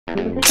Hey,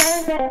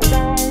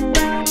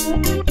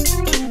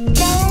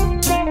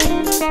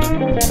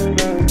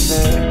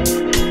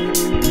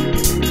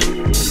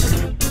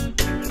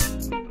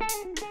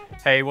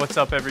 what's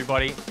up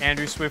everybody?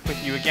 Andrew Swift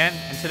with you again,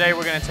 and today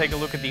we're going to take a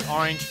look at the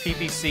orange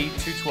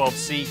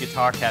PPC212C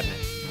guitar cabinet.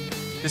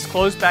 This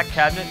closed back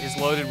cabinet is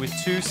loaded with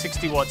two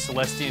 60-watt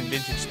Celestion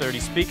Vintage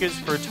 30 speakers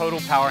for a total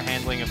power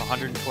handling of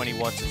 120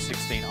 watts at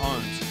 16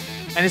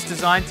 ohms, and is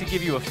designed to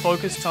give you a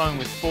focused tone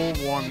with full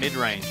warm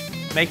mid-range,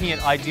 making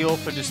it ideal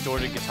for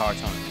distorted guitar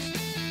tones.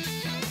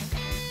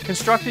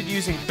 Constructed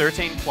using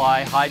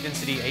 13-ply,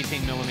 high-density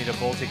 18mm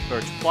Baltic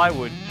birch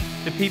plywood,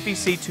 the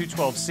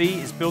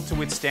PPC212C is built to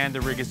withstand the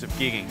rigors of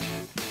gigging.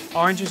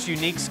 Orange's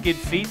unique skid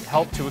feet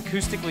help to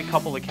acoustically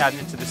couple the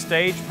cabinet to the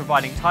stage,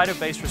 providing tighter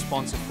bass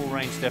response and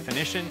full-range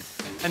definition,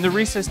 and the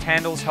recessed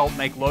handles help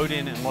make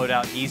load-in and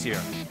load-out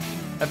easier.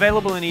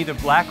 Available in either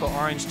black or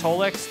orange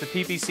Tolex, the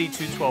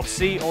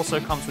PPC212C also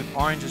comes with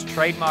Orange's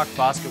trademark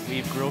basket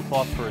weave grill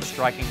cloth for a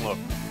striking look.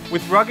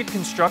 With rugged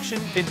construction,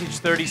 vintage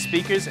 30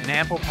 speakers, and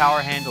ample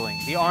power handling,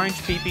 the orange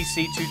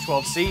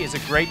PPC212C is a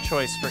great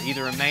choice for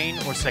either a main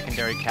or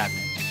secondary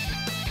cabinet.